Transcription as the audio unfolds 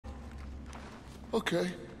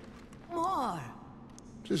Okay. More.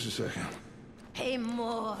 Just a second. Pay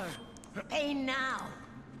more. Pay now.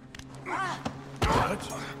 Dutch?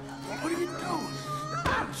 What are you doing?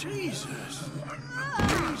 Jesus.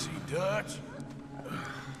 Easy, Dutch.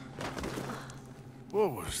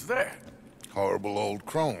 What was that? Horrible old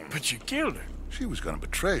crone. But you killed her. She was gonna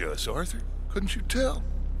betray us, Arthur. Couldn't you tell?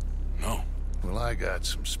 No. Well, I got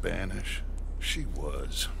some Spanish. She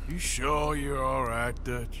was. You sure you're all right,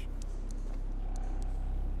 Dutch?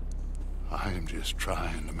 I am just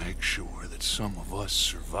trying to make sure that some of us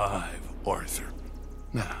survive, Arthur.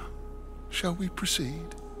 Now, shall we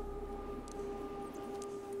proceed?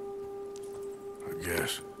 I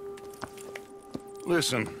guess.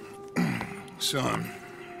 Listen, son,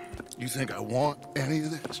 you think I want any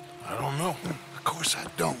of this? I don't know. Of course I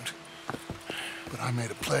don't. But I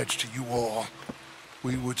made a pledge to you all.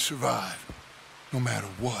 We would survive, no matter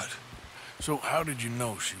what. So how did you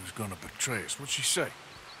know she was gonna betray us? What'd she say?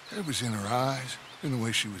 It was in her eyes, in the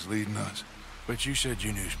way she was leading us. But you said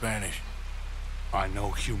you knew Spanish. I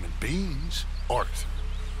know human beings, Arthur.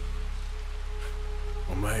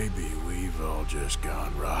 Well, maybe we've all just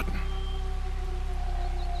gone rotten.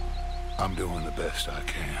 I'm doing the best I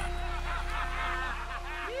can.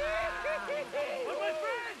 But my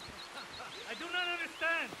friend! I do not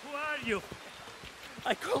understand. Who are you?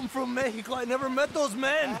 I come from Mexico. I never met those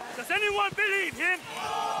men. Does anyone believe him?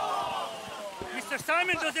 Mr.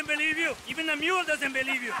 Simon doesn't believe you. Even the mule doesn't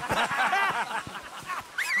believe you.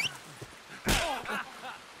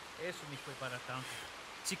 Eso ni fue para tanto.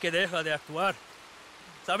 Sí que deja de actuar.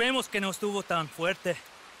 Sabemos que no estuvo tan fuerte.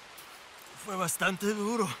 Fue bastante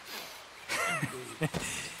duro.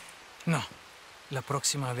 No, la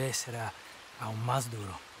próxima vez será aún más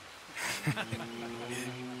duro.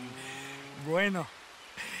 Bueno,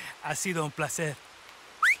 ha sido un placer.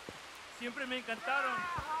 Siempre me encantaron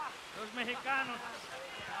los mexicanos.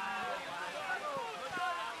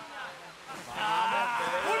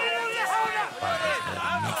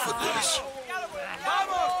 Enough of this.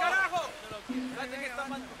 ¡Vamos, carajo!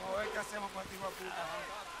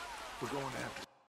 We're going after